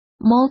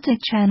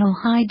multi-channel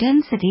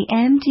high-density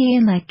MT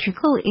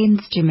electrical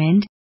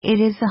instrument. It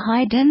is a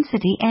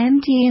high-density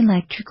MT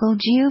electrical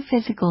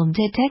geophysical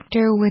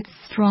detector with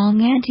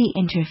strong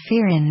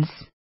anti-interference,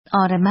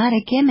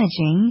 automatic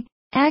imaging,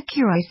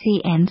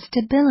 accuracy and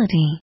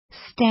stability.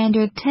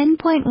 Standard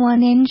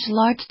 10.1-inch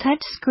large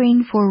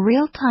touchscreen for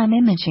real-time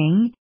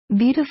imaging,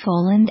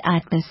 beautiful and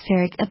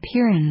atmospheric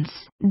appearance.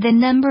 The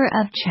number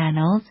of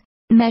channels,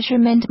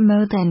 measurement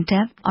mode and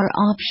depth are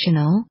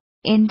optional,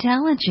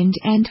 intelligent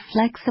and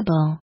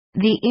flexible.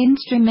 The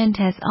instrument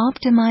has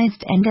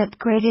optimized and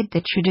upgraded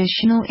the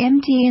traditional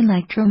MT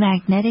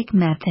electromagnetic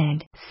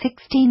method.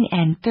 16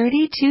 and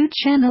 32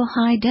 channel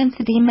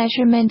high-density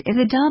measurement is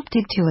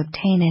adopted to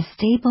obtain a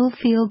stable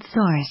field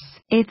source.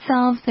 It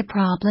solves the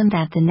problem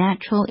that the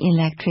natural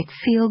electric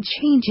field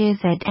changes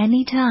at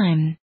any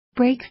time,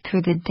 breaks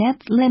through the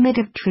depth limit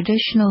of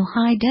traditional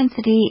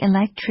high-density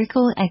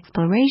electrical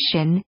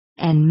exploration,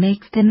 and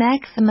makes the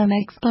maximum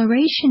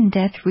exploration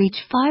depth reach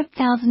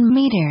 5,000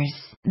 meters.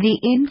 The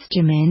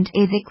instrument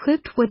is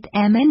equipped with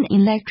MN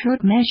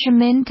electrode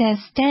measurement as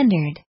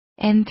standard,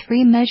 and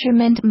 3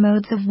 measurement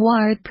modes of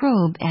wired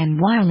probe and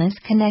wireless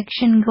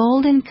connection.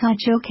 Golden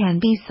Cudgel can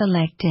be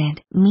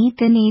selected. Meet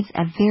the needs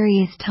of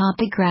various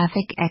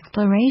topographic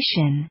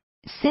exploration,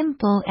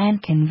 simple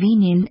and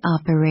convenient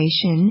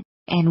operation,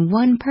 and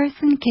one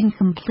person can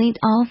complete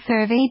all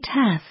survey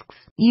tasks.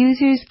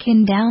 Users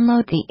can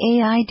download the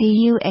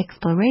AIDU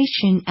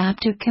Exploration app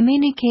to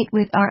communicate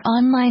with our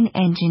online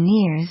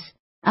engineers,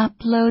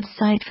 upload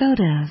site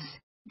photos,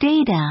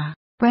 data,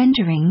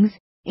 renderings,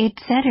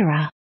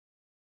 etc.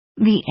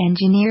 The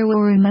engineer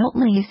will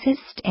remotely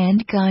assist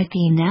and guide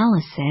the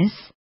analysis,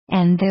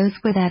 and those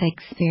without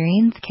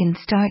experience can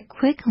start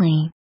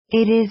quickly.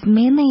 It is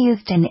mainly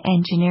used in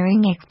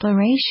engineering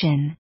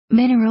exploration,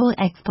 mineral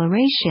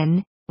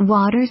exploration,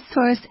 water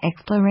source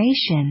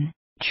exploration,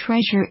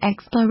 treasure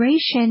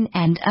exploration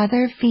and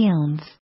other fields.